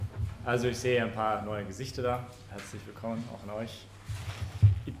Also ich sehe ein paar neue Gesichter da. Herzlich willkommen auch an euch.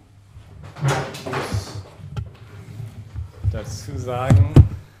 Ich muss dazu sagen,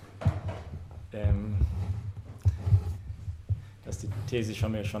 dass die These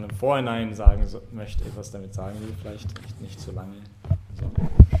mir schon im Vorhinein sagen möchte, etwas damit sagen will, vielleicht nicht so lange. So.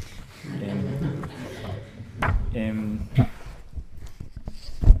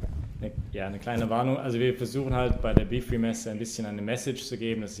 Eine kleine Warnung. Also wir versuchen halt bei der Be-Free-Messe ein bisschen eine Message zu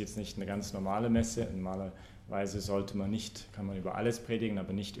geben. Das ist jetzt nicht eine ganz normale Messe. Normalerweise kann man über alles predigen,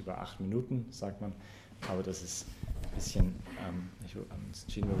 aber nicht über 8 Minuten, sagt man. Aber das ist ein bisschen,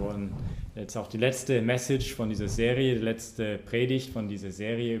 wir wollen jetzt auch die letzte Message von dieser Serie, die letzte Predigt von dieser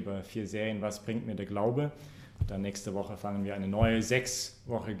Serie über 4 Serien, was bringt mir der Glaube? Und dann nächste Woche fangen wir eine neue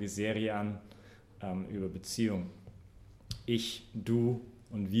 6-wöchige Serie an über Beziehung. Ich, du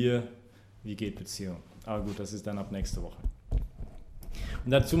und wir. Wie geht Beziehung? Aber gut, das ist dann ab nächste Woche.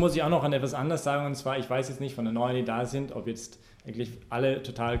 Und dazu muss ich auch noch an etwas anderes sagen, und zwar, ich weiß jetzt nicht von den Neuen, die da sind, ob jetzt eigentlich alle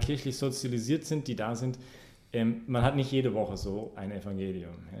total kirchlich sozialisiert sind, die da sind. Man hat nicht jede Woche so ein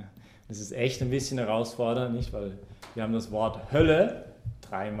Evangelium. Ja. Das ist echt ein bisschen herausfordernd, nicht? Weil wir haben das Wort Hölle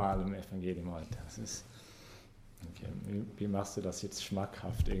 3-mal im Evangelium heute. Das ist, okay, wie machst du das jetzt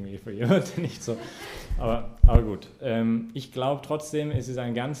schmackhaft irgendwie für jemanden? Nicht so. Aber gut, ich glaube trotzdem, es ist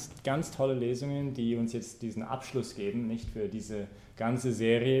eine ganz, ganz tolle Lesungen, die uns jetzt diesen Abschluss geben, nicht für diese ganze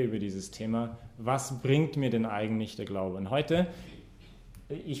Serie über dieses Thema. Was bringt mir denn eigentlich der Glaube? Und heute,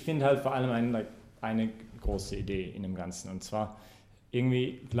 ich finde halt vor allem eine große Idee in dem Ganzen, und zwar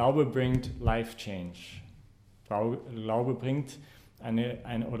irgendwie, Glaube bringt Life Change. Glaube bringt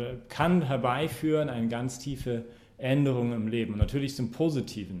oder kann herbeiführen eine ganz tiefe Änderung im Leben, und natürlich zum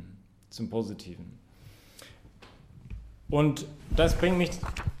Positiven. Und das bringt mich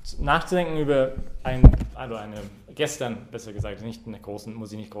nachzudenken über gestern, besser gesagt,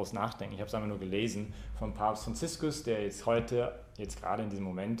 muss ich nicht groß nachdenken, ich habe es einfach nur gelesen, vom Papst Franziskus, der jetzt gerade in diesem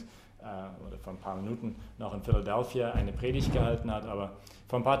Moment, oder vor ein paar Minuten noch in Philadelphia eine Predigt gehalten hat, aber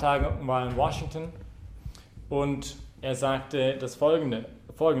vor ein paar Tagen war er in Washington und er sagte das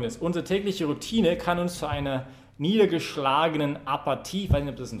Folgendes: Unsere tägliche Routine kann uns zu einer niedergeschlagenen Apathie, ich weiß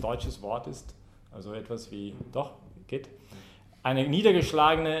nicht, ob das ein deutsches Wort ist, also etwas wie, doch, geht, eine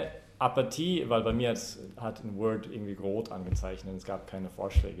niedergeschlagene Apathie, weil bei mir hat ein Word irgendwie rot angezeichnet, es gab keine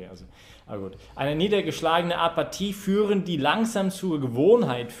Vorschläge, aber gut. Eine niedergeschlagene Apathie führen, die langsam zur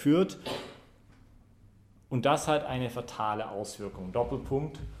Gewohnheit führt, und das hat eine fatale Auswirkung.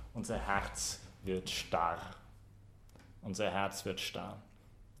 Doppelpunkt, unser Herz wird starr.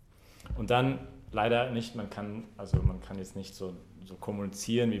 Und dann leider nicht, man kann jetzt nicht so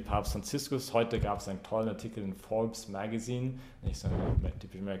kommunizieren wie Papst Franziskus. Heute gab es einen tollen Artikel in Forbes Magazine, nicht so eine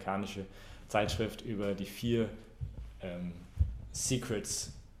typisch amerikanische Zeitschrift, über die 4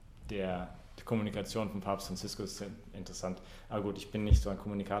 Secrets der Kommunikation von Papst Franziskus. Interessant. Aber gut, ich bin nicht so ein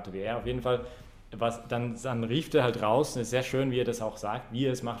Kommunikator wie er. Auf jeden Fall, dann rief er halt raus, und es ist sehr schön, wie er das auch sagt, wie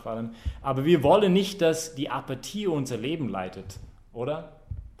er es macht vor allem. Aber wir wollen nicht, dass die Apathie unser Leben leitet, oder?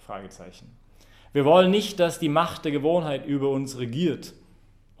 Fragezeichen. Wir wollen nicht, dass die Macht der Gewohnheit über uns regiert,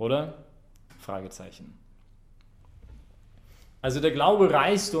 oder? Fragezeichen. Also der Glaube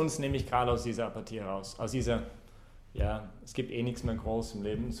reißt uns nämlich gerade aus dieser Apathie raus, aus dieser, es gibt nichts mehr groß im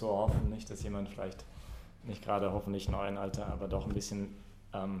Leben, so hoffen nicht, dass jemand vielleicht, nicht gerade hoffentlich in eurem Alter, aber doch ein bisschen,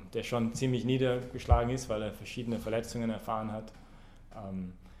 der schon ziemlich niedergeschlagen ist, weil er verschiedene Verletzungen erfahren hat,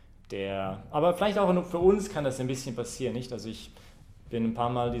 aber vielleicht auch für uns kann das ein bisschen passieren, nicht? Also ich bin ein paar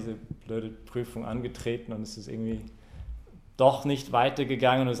Mal diese blöde Prüfung angetreten und es ist irgendwie doch nicht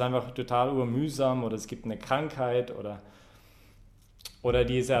weitergegangen und es ist einfach total urmühsam, oder es gibt eine Krankheit oder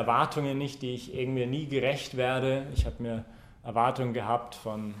diese Erwartungen nicht, die ich irgendwie nie gerecht werde. Ich habe mir Erwartungen gehabt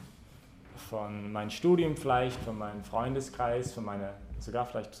von meinem Studium vielleicht, von meinem Freundeskreis,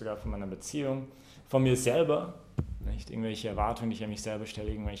 vielleicht sogar von meiner Beziehung, von mir selber. Nicht? Irgendwelche Erwartungen, die ich an mich selber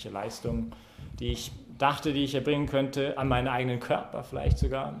stelle, irgendwelche Leistungen, die ich dachte, die ich erbringen könnte, an meinen eigenen Körper vielleicht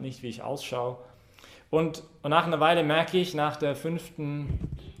sogar, nicht wie ich ausschaue. Und nach einer Weile merke ich, nach der 5.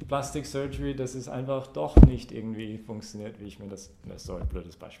 Plastic Surgery, dass es einfach doch nicht irgendwie funktioniert, wie ich mir das ist so ein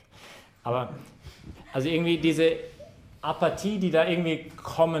blödes Beispiel. Aber also irgendwie diese Apathie, die da irgendwie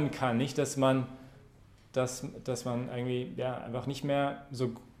kommen kann, nicht, dass man irgendwie einfach nicht mehr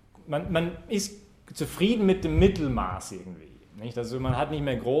so, man ist zufrieden mit dem Mittelmaß irgendwie, nicht? Also man hat nicht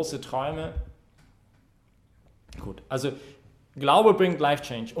mehr große Träume. Gut, also Glaube bringt Life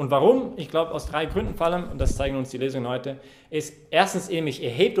Change. Und warum? Ich glaube aus 3 Gründen vor allem, und das zeigen uns die Lesungen heute, ist erstens nämlich, er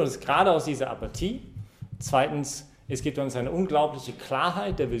hebt uns gerade aus dieser Apathie. Zweitens, es gibt uns eine unglaubliche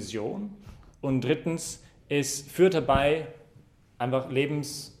Klarheit der Vision. Und drittens, es führt dabei einfach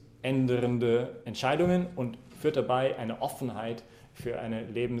lebensändernde Entscheidungen und führt dabei eine Offenheit für eine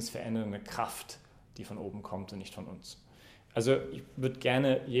lebensverändernde Kraft, die von oben kommt und nicht von uns. Also ich würde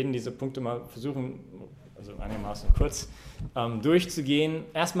gerne jeden dieser Punkte mal versuchen, also einigermaßen kurz durchzugehen.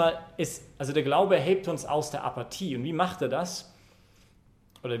 Erstmal also der Glaube hebt uns aus der Apathie. Und wie macht er das?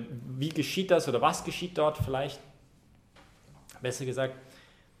 Oder wie geschieht das? Oder was geschieht dort vielleicht? Besser gesagt,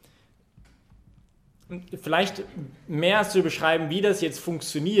 vielleicht mehr zu beschreiben, wie das jetzt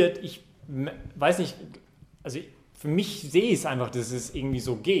funktioniert. Ich weiß nicht, also für mich sehe ich es einfach, dass es irgendwie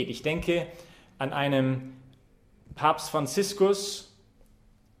so geht. Ich denke an einen Papst Franziskus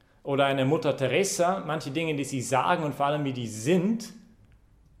oder eine Mutter Teresa, manche Dinge, die sie sagen und vor allem wie die sind,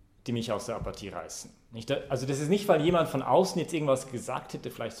 die mich aus der Apathie reißen. Also das ist nicht, weil jemand von außen jetzt irgendwas gesagt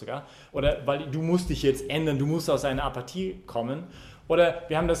hätte, vielleicht sogar, oder weil du musst dich jetzt ändern, du musst aus einer Apathie kommen. Oder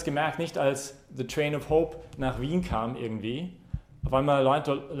wir haben das gemerkt, nicht als The Train of Hope nach Wien kam irgendwie, auf einmal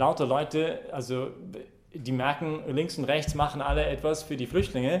lauter Leute, also die merken, links und rechts machen alle etwas für die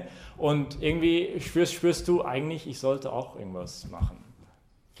Flüchtlinge und irgendwie spürst du eigentlich, ich sollte auch irgendwas machen.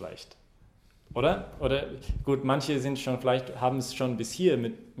 Vielleicht. Oder gut, manche haben es schon bis hier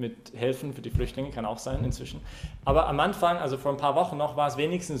mit Helfen für die Flüchtlinge, kann auch sein inzwischen. Aber am Anfang, also vor ein paar Wochen noch, war es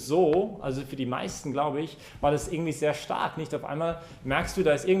wenigstens so, also für die meisten, glaube ich, war das irgendwie sehr stark. Nicht auf einmal merkst du,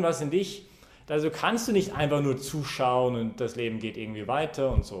 da ist irgendwas in dich, also kannst du nicht einfach nur zuschauen und das Leben geht irgendwie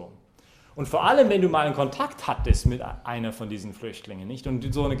weiter und so. Und vor allem, wenn du mal einen Kontakt hattest mit einer von diesen Flüchtlingen, nicht? Und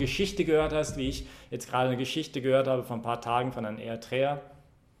du so eine Geschichte gehört hast, wie ich jetzt gerade eine Geschichte gehört habe vor ein paar Tagen von einem Eritreer,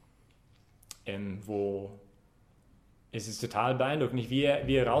 wo es ist total beeindruckend, wie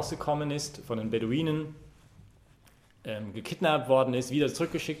er rausgekommen ist, von den Beduinen gekidnappt worden ist, wieder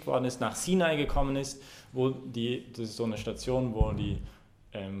zurückgeschickt worden ist, nach Sinai gekommen ist, das ist so eine Station,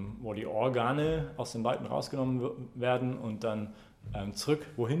 wo die Organe aus den Leuten rausgenommen werden und dann zurück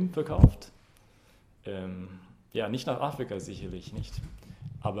wohin verkauft. Ja, nicht nach Afrika sicherlich nicht,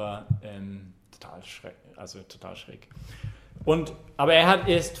 aber total schräg. Aber er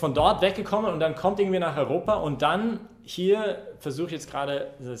ist von dort weggekommen und dann kommt irgendwie nach Europa und dann hier versucht jetzt gerade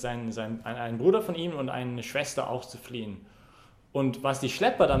ein Bruder von ihm und eine Schwester auch zu fliehen. Und was die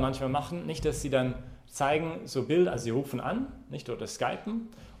Schlepper dann manchmal machen, nicht, dass sie dann zeigen, so Bild, also sie rufen an, nicht, oder skypen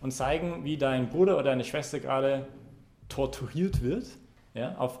und zeigen, wie dein Bruder oder deine Schwester gerade torturiert wird, ja,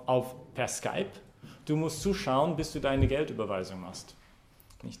 per Skype. Du musst zuschauen, bis du deine Geldüberweisung machst.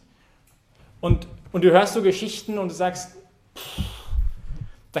 Nicht? Und du hörst so Geschichten und du sagst,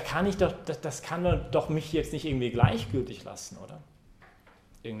 das kann man doch mich jetzt nicht irgendwie gleichgültig lassen, oder?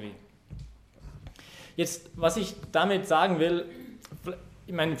 Irgendwie. Jetzt, was ich damit sagen will,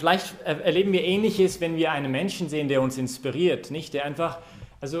 ich meine, vielleicht erleben wir Ähnliches, wenn wir einen Menschen sehen, der uns inspiriert, nicht? Der einfach,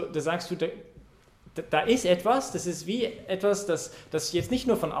 also da sagst du, da ist etwas, das ist wie etwas, das jetzt nicht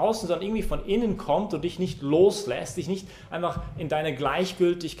nur von außen, sondern irgendwie von innen kommt und dich nicht loslässt, dich nicht einfach in deiner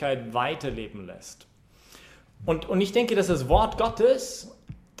Gleichgültigkeit weiterleben lässt. Und ich denke, dass das Wort Gottes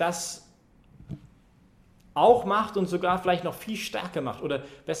das auch macht und sogar vielleicht noch viel stärker macht. Oder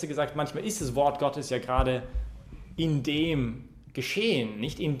besser gesagt, manchmal ist das Wort Gottes ja gerade in dem Geschehen,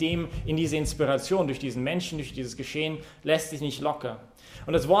 nicht in diese Inspiration, durch diesen Menschen, durch dieses Geschehen, lässt sich nicht locker.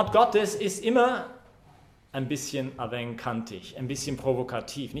 Und das Wort Gottes ist immer ein bisschen kantig, ein bisschen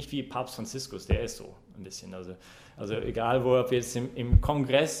provokativ, nicht wie Papst Franziskus, der ist so ein bisschen. Also egal, wo er jetzt im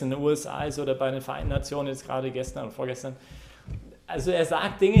Kongress in den USA ist oder bei den Vereinten Nationen jetzt gerade gestern oder vorgestern, also er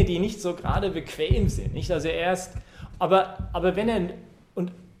sagt Dinge, die nicht so gerade bequem sind, nicht? Also aber wenn er,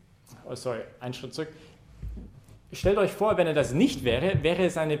 einen Schritt zurück, stellt euch vor, wenn er das nicht wäre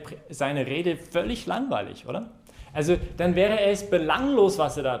seine Rede völlig langweilig, oder? Also dann wäre es belanglos,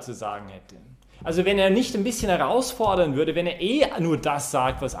 was er da zu sagen hätte. Also wenn er nicht ein bisschen herausfordern würde, wenn er nur das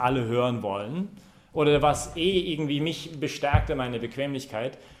sagt, was alle hören wollen, oder was irgendwie mich bestärkt in meiner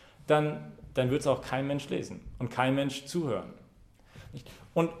Bequemlichkeit, dann wird es auch kein Mensch lesen und kein Mensch zuhören.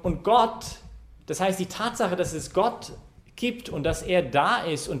 Und Gott, das heißt die Tatsache, dass es Gott gibt und dass er da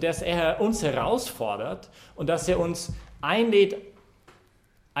ist und dass er uns herausfordert und dass er uns einlädt,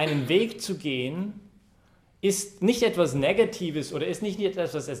 einen Weg zu gehen, ist nicht etwas Negatives oder ist nicht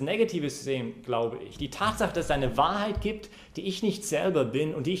etwas, was als Negatives sehen, glaube ich. Die Tatsache, dass es eine Wahrheit gibt, die ich nicht selber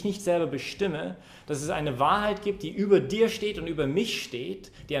bin und die ich nicht selber bestimme, dass es eine Wahrheit gibt, die über dir steht und über mich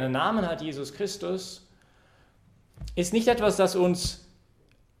steht, die einen Namen hat, Jesus Christus, ist nicht etwas, das uns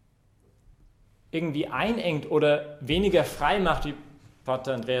irgendwie einengt oder weniger frei macht, wie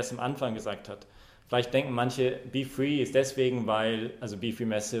Pater Andreas am Anfang gesagt hat. Vielleicht denken manche, Be Free ist deswegen, Be Free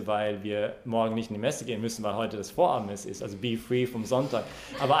Messe, weil wir morgen nicht in die Messe gehen müssen, weil heute das Vorabendmesse ist, also Be Free vom Sonntag.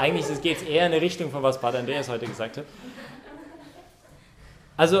 Aber eigentlich geht es eher in die Richtung von was Pater Andreas heute gesagt hat.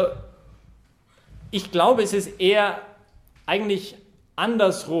 Also ich glaube, es ist eher eigentlich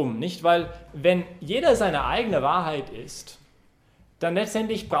andersrum, nicht? Weil wenn jeder seine eigene Wahrheit ist, dann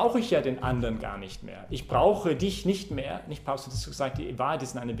letztendlich brauche ich ja den anderen gar nicht mehr. Ich brauche dich nicht mehr. Nicht, Papst hat gesagt, die Wahrheit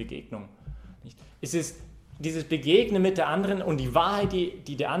ist eine Begegnung. Nicht? Es ist dieses Begegnen mit der anderen und die Wahrheit,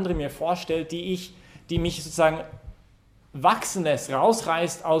 die der andere mir vorstellt, die mich sozusagen wachsen lässt,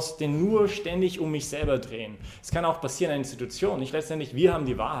 rausreißt aus dem nur ständig um mich selber drehen. Es kann auch passieren in einer Institution. Nicht letztendlich, wir haben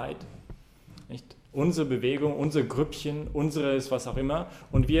die Wahrheit. Nicht? Unsere Bewegung, unser Grüppchen, unseres was auch immer.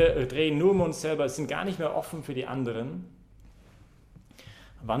 Und wir drehen nur um uns selber, sind gar nicht mehr offen für die anderen.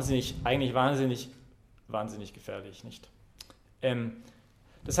 Eigentlich wahnsinnig gefährlich, nicht?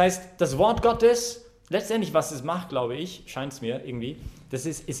 Das heißt, das Wort Gottes, letztendlich, was es macht, glaube ich, scheint es mir irgendwie,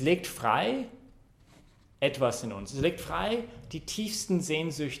 es legt frei etwas in uns. Es legt frei die tiefsten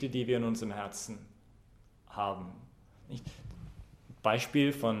Sehnsüchte, die wir in unserem Herzen haben. Nicht?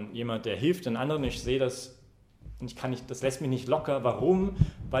 Beispiel von jemand, der hilft den anderen. Ich sehe das, das lässt mich nicht locker. Warum?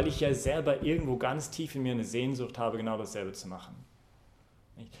 Weil ich ja selber irgendwo ganz tief in mir eine Sehnsucht habe, genau dasselbe zu machen.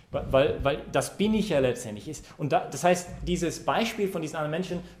 Weil das bin ich ja letztendlich. Und das heißt, dieses Beispiel von diesen anderen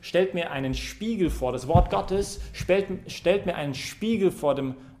Menschen stellt mir einen Spiegel vor. Das Wort Gottes stellt mir einen Spiegel vor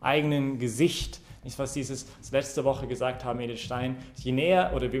dem eigenen Gesicht. Nicht, was das letzte Woche gesagt haben, Edith Stein, je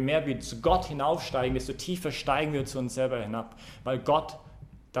näher oder je mehr wir zu Gott hinaufsteigen, desto tiefer steigen wir zu uns selber hinab. Weil Gott,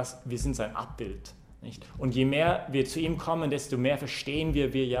 wir sind sein Abbild. Nicht? Und je mehr wir zu ihm kommen, desto mehr verstehen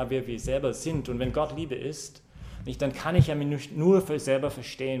wir, wer wir selber sind. Und wenn Gott Liebe ist, nicht, dann kann ich ja mich nur für selber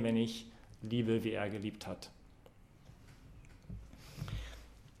verstehen, wenn ich liebe, wie er geliebt hat.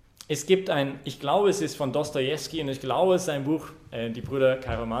 Es gibt ich glaube, es ist von Dostojewski und ich glaube, es ist ein Buch, die Brüder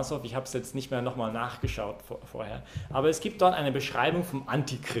Karamazov, ich habe es jetzt nicht mehr nochmal nachgeschaut vorher, aber es gibt dort eine Beschreibung vom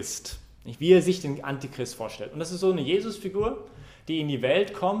Antichrist, nicht, wie er sich den Antichrist vorstellt. Und das ist so eine Jesusfigur, die in die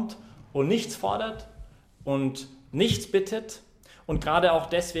Welt kommt und nichts fordert und nichts bittet und gerade auch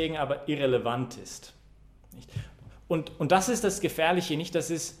deswegen aber irrelevant ist. Nicht? Und das ist das Gefährliche, nicht,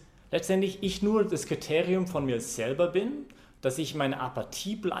 dass letztendlich ich nur das Kriterium von mir selber bin, dass ich meine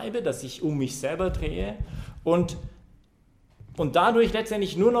Apathie bleibe, dass ich um mich selber drehe und dadurch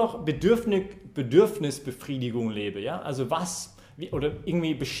letztendlich nur noch Bedürfnisbefriedigung lebe. Ja? Also oder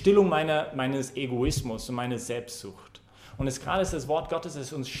irgendwie Bestillung meines Egoismus und meiner Selbstsucht. Und es gerade ist das Wort Gottes,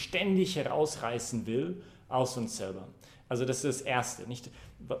 das uns ständig herausreißen will aus uns selber. Also das ist das Erste. Nicht?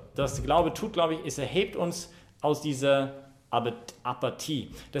 Das Glaube tut, glaube ich, es erhebt uns aus dieser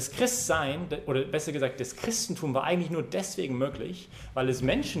Apathie. Das Christsein, oder besser gesagt, das Christentum war eigentlich nur deswegen möglich, weil es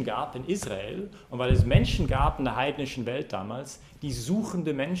Menschen gab in Israel und weil es Menschen gab in der heidnischen Welt damals, die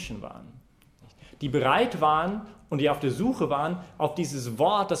suchende Menschen waren. Die bereit waren und die auf der Suche waren auf dieses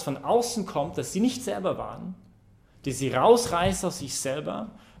Wort, das von außen kommt, das sie nicht selber waren, das sie rausreißt aus sich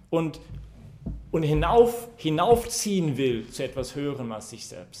selber und hinaufziehen will zu etwas Höherem als sich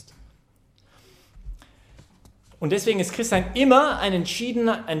selbst. Und deswegen ist Christsein immer ein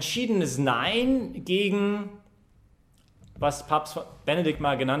entschiedenes Nein gegen, was Papst Benedikt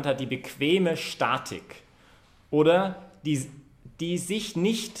mal genannt hat, die bequeme Statik. Oder die sich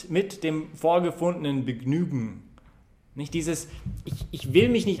nicht mit dem Vorgefundenen begnügen. Nicht dieses, ich will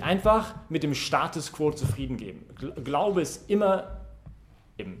mich nicht einfach mit dem Status quo zufrieden geben. Glaube ist immer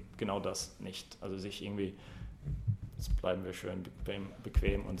eben genau das nicht. Also sich irgendwie... Jetzt bleiben wir schön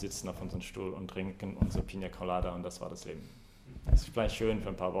bequem und sitzen auf unserem Stuhl und trinken unsere Pina Colada und das war das Leben. Das ist vielleicht schön für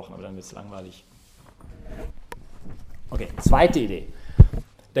ein paar Wochen, aber dann wird es langweilig. Okay, zweite Idee.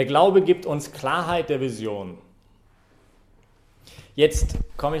 Der Glaube gibt uns Klarheit der Vision. Jetzt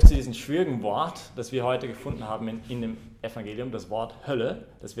komme ich zu diesem schwierigen Wort, das wir heute gefunden haben in dem Evangelium, das Wort Hölle,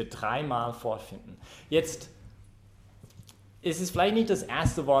 das wir 3-mal vorfinden. Jetzt es ist vielleicht nicht das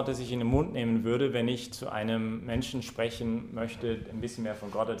erste Wort, das ich in den Mund nehmen würde, wenn ich zu einem Menschen sprechen möchte, ein bisschen mehr von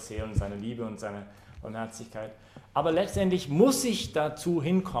Gott erzählen, seine Liebe und seine Barmherzigkeit. Aber letztendlich muss ich dazu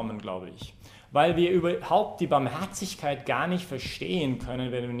hinkommen, glaube ich, weil wir überhaupt die Barmherzigkeit gar nicht verstehen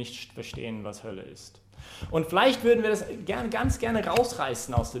können, wenn wir nicht verstehen, was Hölle ist. Und vielleicht würden wir das ganz gerne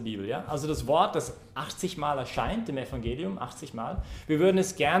rausreißen aus der Bibel. Ja? Also das Wort, das 80 Mal erscheint im Evangelium, 80 Mal, wir würden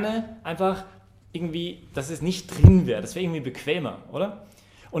es gerne einfach irgendwie, dass es nicht drin wäre. Das wäre irgendwie bequemer, oder?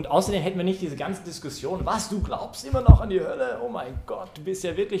 Und außerdem hätten wir nicht diese ganze Diskussion, was, du glaubst immer noch an die Hölle? Oh mein Gott, du bist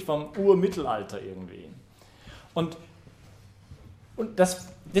ja wirklich vom Urmittelalter irgendwie. Und das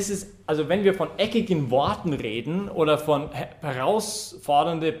ist, also wenn wir von eckigen Worten reden oder von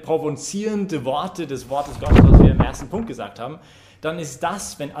herausfordernde, provozierende Worte des Wortes Gottes, was wir im ersten Punkt gesagt haben, dann ist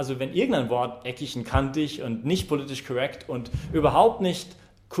das, wenn irgendein Wort eckig und kantig und nicht politisch korrekt und überhaupt nicht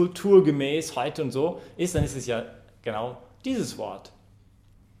kulturgemäß heute und so ist, dann ist es ja genau dieses Wort.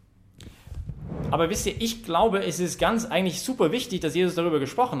 Aber wisst ihr, ich glaube, es ist eigentlich super wichtig, dass Jesus darüber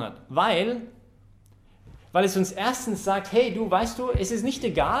gesprochen hat, weil es uns erstens sagt, hey, weißt du, es ist nicht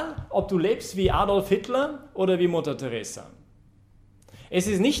egal, ob du lebst wie Adolf Hitler oder wie Mutter Teresa. Es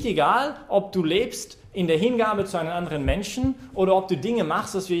ist nicht egal, ob du lebst in der Hingabe zu einem anderen Menschen oder ob du Dinge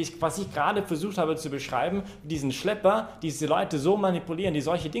machst, was ich gerade versucht habe zu beschreiben, diesen Schlepper, diese Leute so manipulieren, die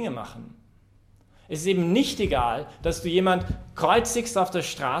solche Dinge machen. Es ist eben nicht egal, dass du jemand kreuzigst auf der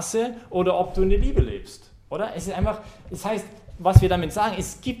Straße oder ob du in der Liebe lebst. Oder? Es heißt, was wir damit sagen,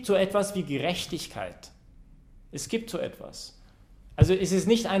 es gibt so etwas wie Gerechtigkeit. Es gibt so etwas. Also es ist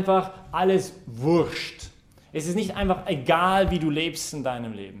nicht einfach alles wurscht. Es ist nicht einfach egal, wie du lebst in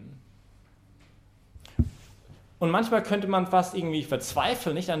deinem Leben. Und manchmal könnte man fast irgendwie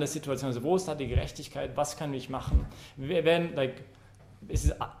verzweifeln, nicht an der Situation, also wo ist da die Gerechtigkeit, was kann ich machen? Es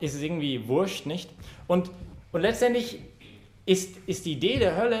ist irgendwie wurscht, nicht? Und letztendlich ist die Idee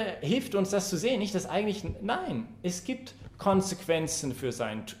der Hölle, hilft uns das zu sehen, nicht, dass eigentlich, nein, es gibt Konsequenzen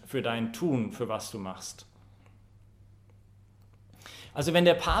für dein Tun, für was du machst. Also wenn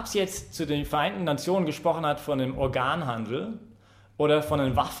der Papst jetzt zu den Vereinten Nationen gesprochen hat von einem Organhandel oder von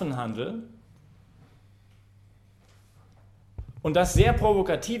einem Waffenhandel und das sehr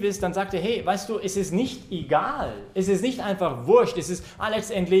provokativ ist, dann sagt er, hey, weißt du, es ist nicht egal, es ist nicht einfach wurscht, es ist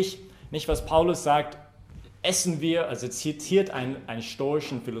letztendlich, nicht was Paulus sagt, essen wir, also zitiert einen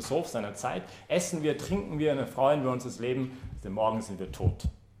stoischen Philosoph seiner Zeit, essen wir, trinken wir und erfreuen wir uns das Leben, denn morgen sind wir tot.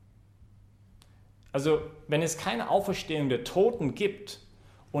 Also, wenn es keine Auferstehung der Toten gibt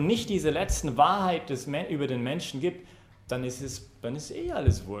und nicht diese letzten Wahrheit über den Menschen gibt, dann ist eh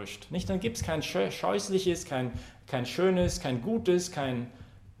alles wurscht. Nicht? Dann gibt es kein Scheußliches, kein Schönes, kein Gutes, kein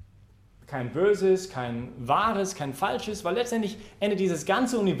Böses, kein Wahres, kein Falsches, weil letztendlich endet dieses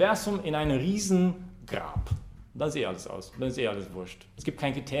ganze Universum in einem Riesengrab. Dann ist eh alles aus, dann ist eh alles wurscht. Es gibt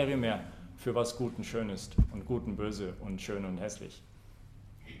kein Kriterium mehr für was gut und schön ist und gut und böse und schön und hässlich.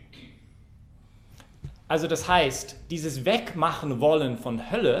 Also das heißt, dieses Wegmachen wollen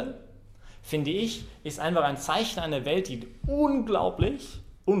von Hölle, finde ich, ist einfach ein Zeichen einer Welt, die unglaublich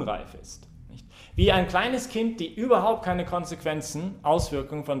unreif ist. Nicht? Wie ein kleines Kind, die überhaupt keine Konsequenzen,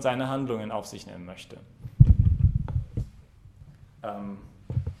 Auswirkungen von seinen Handlungen auf sich nehmen möchte.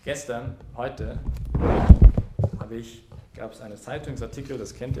 Heute gab es einen Zeitungsartikel,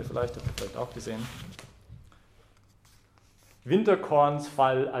 das kennt ihr vielleicht, habt ihr vielleicht auch gesehen. Winterkorns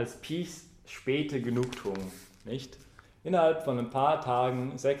Fall als späte Genugtuung, nicht? Innerhalb von ein paar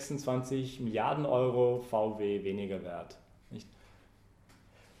Tagen 26 Milliarden Euro VW weniger wert, nicht?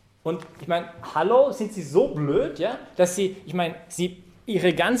 Und ich meine, hallo, sind sie so blöd, ja, dass wie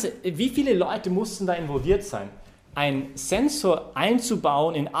viele Leute mussten da involviert sein? Ein Sensor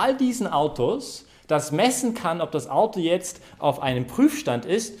einzubauen in all diesen Autos, das messen kann, ob das Auto jetzt auf einem Prüfstand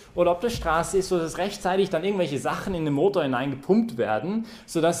ist oder ob das Straße ist, sodass rechtzeitig dann irgendwelche Sachen in den Motor hineingepumpt werden,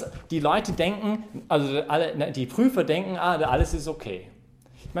 sodass die Leute denken, also die Prüfer denken, alles ist okay.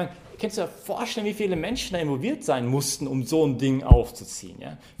 Ich meine, kannst du dir vorstellen, wie viele Menschen da involviert sein mussten, um so ein Ding aufzuziehen?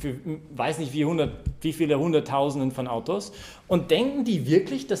 Ja? Für weiß nicht wie viele Hunderttausenden von Autos. Und denken die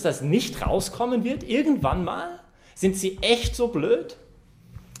wirklich, dass das nicht rauskommen wird, irgendwann mal? Sind sie echt so blöd?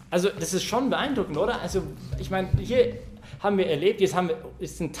 Also das ist schon beeindruckend, oder? Also ich meine, hier haben wir erlebt,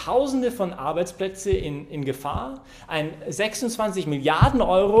 es sind Tausende von Arbeitsplätzen in Gefahr, 26 Milliarden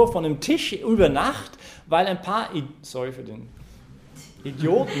Euro von einem Tisch über Nacht, weil ein paar, sorry für den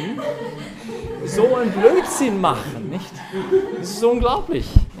Idioten, so einen Blödsinn machen, nicht? Das ist so unglaublich.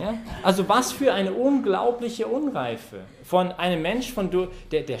 Ja? Also was für eine unglaubliche Unreife von einem Mensch,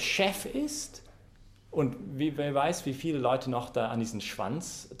 der Chef ist, und wer weiß, wie viele Leute noch da an diesen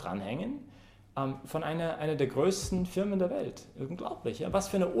Schwanz dranhängen, von einer der größten Firmen der Welt. Unglaublich, ja? Was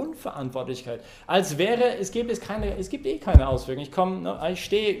für eine Unverantwortlichkeit. Als wäre, es gibt eh keine Auswirkungen. Ich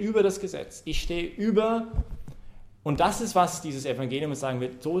stehe über das Gesetz. Ich stehe über, und das ist, was dieses Evangelium sagen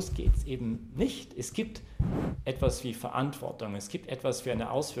wird, so geht es eben nicht. Es gibt etwas wie Verantwortung. Es gibt etwas für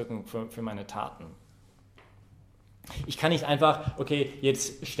eine Auswirkung für meine Taten. Ich kann nicht einfach, okay,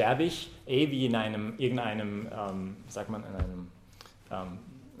 jetzt sterbe ich, wie in irgendeinem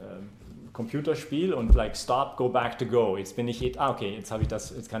Computerspiel und stop, go back to go. Jetzt bin ich, okay, jetzt habe ich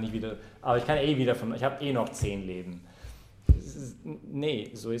das, jetzt kann ich wieder, aber ich kann ich habe noch 10 Leben. Nee,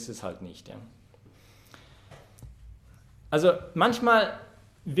 so ist es halt nicht. Ja. Also manchmal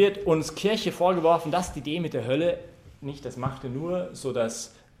wird uns Kirche vorgeworfen, dass die Idee mit der Hölle nicht, das machte nur,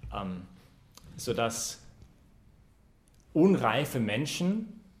 sodass unreife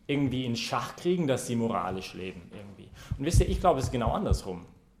Menschen irgendwie in Schach kriegen, dass sie moralisch leben irgendwie. Und wisst ihr, ich glaube, es ist genau andersrum.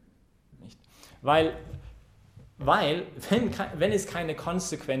 Nicht? Weil wenn es keine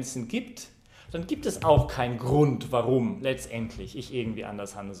Konsequenzen gibt, dann gibt es auch keinen Grund, warum letztendlich ich irgendwie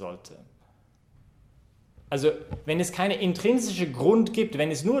anders handeln sollte. Also wenn es keinen intrinsischen Grund gibt, wenn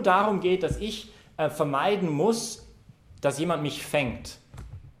es nur darum geht, dass ich vermeiden muss, dass jemand mich fängt,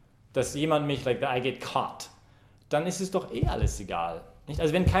 dass jemand mich, like I get caught, dann ist es doch alles egal. Nicht?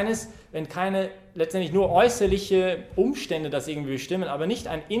 Also wenn keine letztendlich nur äußerliche Umstände das irgendwie bestimmen, aber nicht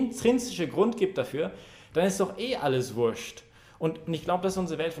ein intrinsischer Grund gibt dafür, dann ist doch alles wurscht. Und ich glaube, das ist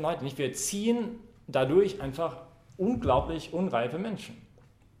unsere Welt von heute nicht. Wir erziehen dadurch einfach unglaublich unreife Menschen.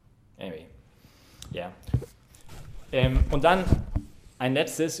 Anyway, ja. Und dann ein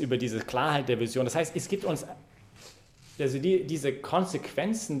letztes über diese Klarheit der Vision. Das heißt, es gibt uns also diese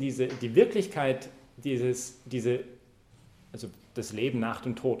Konsequenzen, die Wirklichkeit, also das Leben nach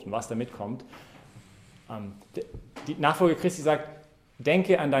dem Tod und was damit kommt. Die Nachfolger Christi sagt,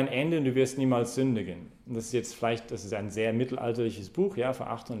 denke an dein Ende und du wirst niemals sündigen. Und das ist ein sehr mittelalterliches Buch, ja, vor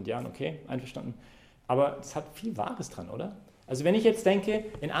 800 Jahren, okay, einverstanden. Aber es hat viel Wahres dran, oder? Also wenn ich jetzt denke,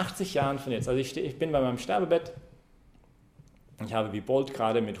 in 80 Jahren von jetzt, also ich bin bei meinem Sterbebett, ich habe wie Bolt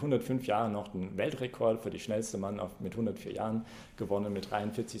gerade mit 105 Jahren noch den Weltrekord für die schnellste Mann mit 104 Jahren gewonnen, mit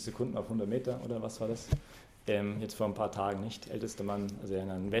 43 Sekunden auf 100 Meter, oder was war das? Jetzt vor ein paar Tagen nicht, ältester Mann, also er an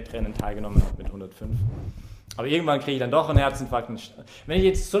einem Wettrennen teilgenommen hat mit 105. Aber irgendwann kriege ich dann doch einen Herzinfarkt. Wenn ich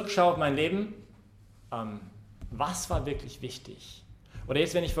jetzt zurückschaue auf mein Leben, was war wirklich wichtig? Oder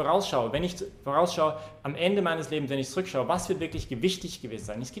jetzt, wenn ich vorausschaue, am Ende meines Lebens, wenn ich zurückschaue, was wird wirklich wichtig gewesen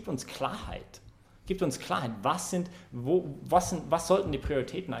sein? Es gibt uns Klarheit. Was sollten die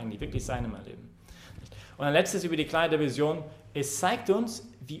Prioritäten eigentlich wirklich sein in meinem Leben? Und ein letztes über die Klarheit der Vision. Es zeigt uns,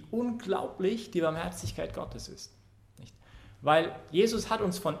 wie unglaublich die Barmherzigkeit Gottes ist. Nicht? Weil Jesus hat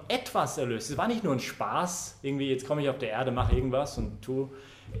uns von etwas erlöst. Es war nicht nur ein Spaß, irgendwie jetzt komme ich auf der Erde, mache irgendwas und tue.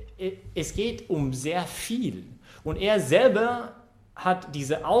 Es geht um sehr viel. Und er selber hat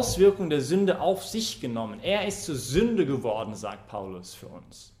diese Auswirkung der Sünde auf sich genommen. Er ist zur Sünde geworden, sagt Paulus für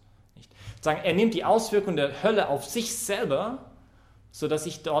uns. Er nimmt die Auswirkungen der Hölle auf sich selber, sodass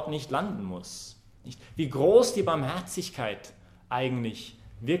ich dort nicht landen muss. Wie groß die Barmherzigkeit eigentlich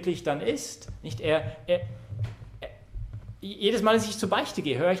wirklich dann ist. Jedes Mal, dass ich zur Beichte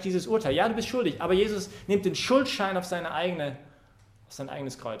gehe, höre ich dieses Urteil. Ja, du bist schuldig, aber Jesus nimmt den Schuldschein auf sein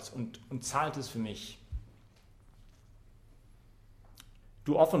eigenes Kreuz und zahlt es für mich.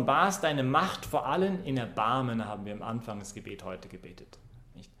 Du offenbarst deine Macht vor allem in Erbarmen, haben wir am Anfang des Gebets heute gebetet.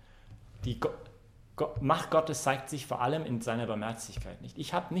 Die Macht Gottes zeigt sich vor allem in seiner Barmherzigkeit.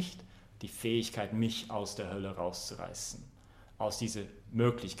 Ich habe nicht die Fähigkeit, mich aus der Hölle rauszureißen, aus dieser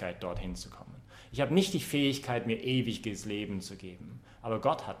Möglichkeit, dorthin zu kommen. Ich habe nicht die Fähigkeit, mir ewiges Leben zu geben, aber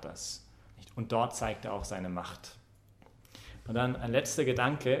Gott hat das. Und dort zeigt er auch seine Macht. Und dann ein letzter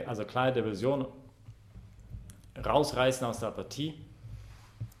Gedanke, also Klarheit der Vision, rausreißen aus der Apathie.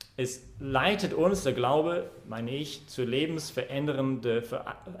 Es leitet uns, der Glaube, meine ich, zu lebensverändernden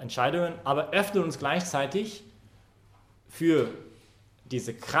Entscheidungen, aber öffnet uns gleichzeitig für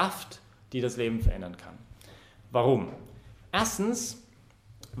diese Kraft, die das Leben verändern kann. Warum? Erstens,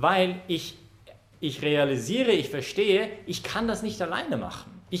 weil ich realisiere, ich verstehe, ich kann das nicht alleine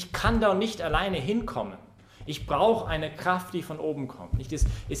machen. Ich kann da nicht alleine hinkommen. Ich brauche eine Kraft, die von oben kommt.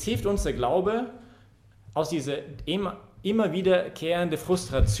 Es hilft uns, der Glaube, aus dieser immer wiederkehrende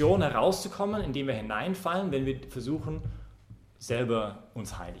Frustration herauszukommen, indem wir hineinfallen, wenn wir versuchen, selber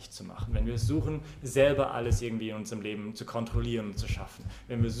uns heilig zu machen, wenn wir versuchen, selber alles irgendwie in unserem Leben zu kontrollieren und zu schaffen,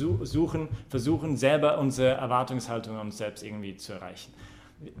 wenn wir versuchen, selber unsere Erwartungshaltung an uns selbst irgendwie zu erreichen.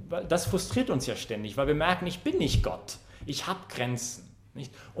 Das frustriert uns ja ständig, weil wir merken, ich bin nicht Gott, ich habe Grenzen.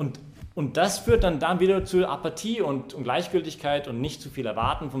 Nicht? Und das führt dann wieder zu Apathie und Gleichgültigkeit und nicht zu viel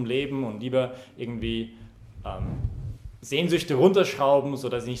erwarten vom Leben und lieber irgendwie Sehnsüchte runterschrauben,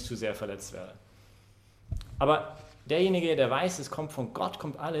 sodass ich nicht zu sehr verletzt werde. Aber derjenige, der weiß, es kommt von Gott,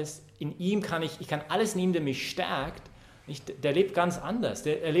 kommt alles, in ihm kann ich kann alles in ihm, der mich stärkt, der lebt ganz anders.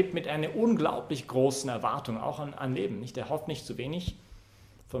 Der lebt mit einer unglaublich großen Erwartung, auch an Leben. Der hofft nicht zu wenig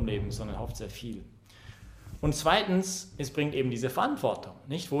vom Leben, sondern hofft sehr viel. Und zweitens, es bringt eben diese Verantwortung,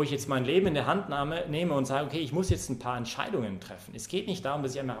 wo ich jetzt mein Leben in der Hand nehme und sage, okay, ich muss jetzt ein paar Entscheidungen treffen. Es geht nicht darum,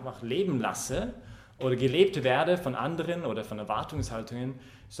 dass ich einfach leben lasse oder gelebt werde von anderen oder von Erwartungshaltungen,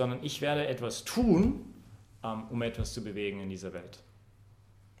 sondern ich werde etwas tun, um etwas zu bewegen in dieser Welt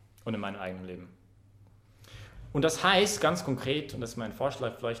und in meinem eigenen Leben. Und das heißt ganz konkret, und das ist mein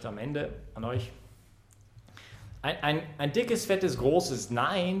Vorschlag vielleicht am Ende an euch, ein dickes, fettes, großes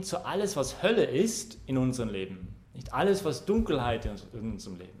Nein zu alles, was Hölle ist in unserem Leben. Nicht alles, was Dunkelheit in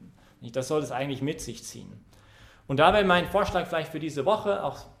unserem Leben. Nicht, das soll es eigentlich mit sich ziehen. Und da wäre mein Vorschlag vielleicht für diese Woche,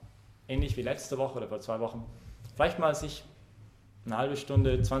 auch ähnlich wie letzte Woche oder vor 2 Wochen, vielleicht mal sich eine halbe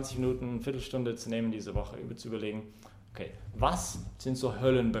Stunde, 20 Minuten, eine Viertelstunde zu nehmen diese Woche, zu überlegen, okay, was sind so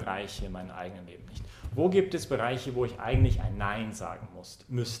Höllenbereiche in meinem eigenen Leben nicht? Wo gibt es Bereiche, wo ich eigentlich ein Nein sagen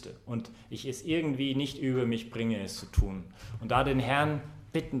müsste und ich es irgendwie nicht über mich bringe, es zu tun? Und da den Herrn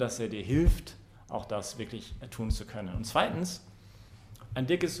bitten, dass er dir hilft, auch das wirklich tun zu können. Und zweitens, ein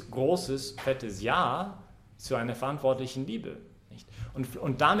dickes, großes, fettes Ja zu einer verantwortlichen Liebe. Nicht?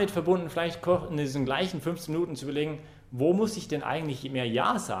 Und damit verbunden vielleicht in diesen gleichen 15 Minuten zu überlegen, wo muss ich denn eigentlich mehr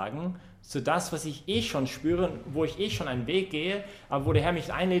Ja sagen zu das, was ich eh schon spüre, wo ich eh schon einen Weg gehe, aber wo der Herr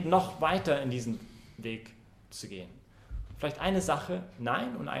mich einlädt, noch weiter in diesen Weg zu gehen. Vielleicht eine Sache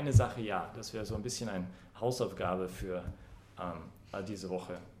Nein und eine Sache Ja. Das wäre so ein bisschen eine Hausaufgabe für diese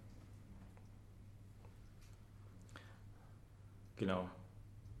Woche. Genau.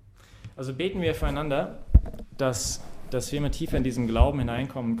 Also beten wir füreinander, dass wir immer tiefer in diesen Glauben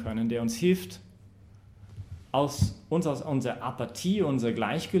hineinkommen können, der uns hilft, aus unserer Apathie, unserer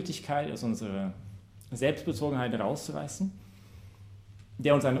Gleichgültigkeit, aus unserer Selbstbezogenheit herauszureißen,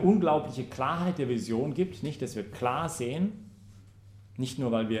 der uns eine unglaubliche Klarheit der Vision gibt, nicht, dass wir klar sehen, nicht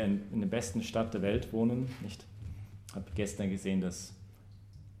nur, weil wir in der besten Stadt der Welt wohnen, nicht. Ich habe gestern gesehen, dass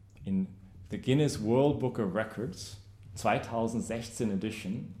in the Guinness World Book of Records 2016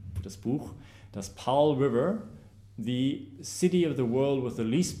 Edition, das Buch, dass Powell River the city of the world with the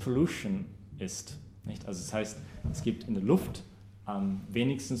least pollution ist. Nicht? Also das heißt, es gibt in der Luft am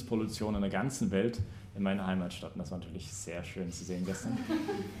wenigsten Pollution in der ganzen Welt in meiner Heimatstadt. Und das war natürlich sehr schön zu sehen gestern.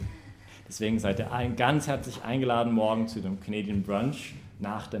 Deswegen seid ihr ganz herzlich eingeladen morgen zu dem Canadian Brunch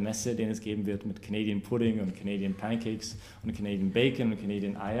nach der Messe, den es geben wird mit Canadian Pudding und Canadian Pancakes und Canadian Bacon und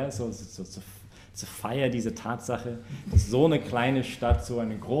Canadian Eier, so zur Feier dieser Tatsache, dass so eine kleine Stadt so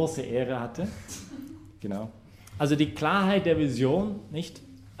eine große Ehre hatte. Genau. Also die Klarheit der Vision, nicht,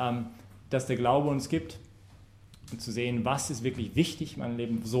 dass der Glaube uns gibt, und zu sehen, was ist wirklich wichtig in meinem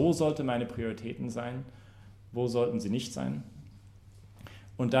Leben, so sollten meine Prioritäten sein, wo sollten sie nicht sein.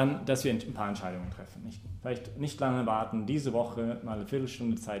 Und dann, dass wir ein paar Entscheidungen treffen. Vielleicht nicht lange warten, diese Woche mal eine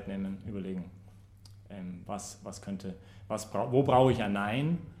Viertelstunde Zeit nehmen, überlegen, wo brauche ich ein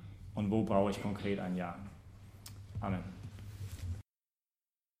Nein und wo brauche ich konkret ein Ja. Amen.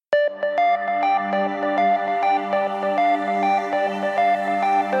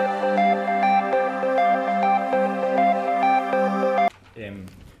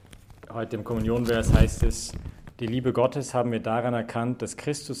 Heute im Kommunionvers heißt es, die Liebe Gottes haben wir daran erkannt, dass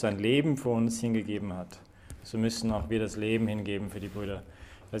Christus sein Leben für uns hingegeben hat. So müssen auch wir das Leben hingeben für die Brüder.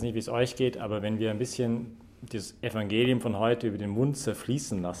 Ich weiß nicht, wie es euch geht, aber wenn wir ein bisschen das Evangelium von heute über den Mund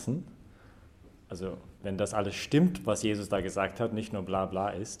zerfließen lassen, also wenn das alles stimmt, was Jesus da gesagt hat, nicht nur bla bla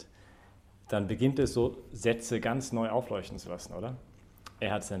ist, dann beginnt es so, Sätze ganz neu aufleuchten zu lassen, oder?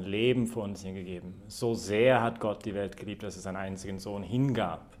 Er hat sein Leben für uns hingegeben. So sehr hat Gott die Welt geliebt, dass er seinen einzigen Sohn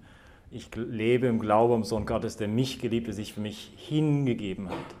hingab. Ich lebe im Glauben am Sohn Gottes, der mich geliebt, der sich für mich hingegeben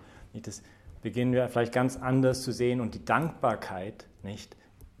hat. Das beginnen wir vielleicht ganz anders zu sehen und die Dankbarkeit nicht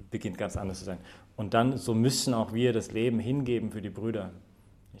beginnt ganz anders zu sein. Und dann, so müssen auch wir das Leben hingeben für die Brüder.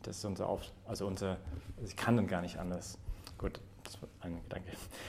 Das ist ich kann dann gar nicht anders. Gut, das war ein Gedanke.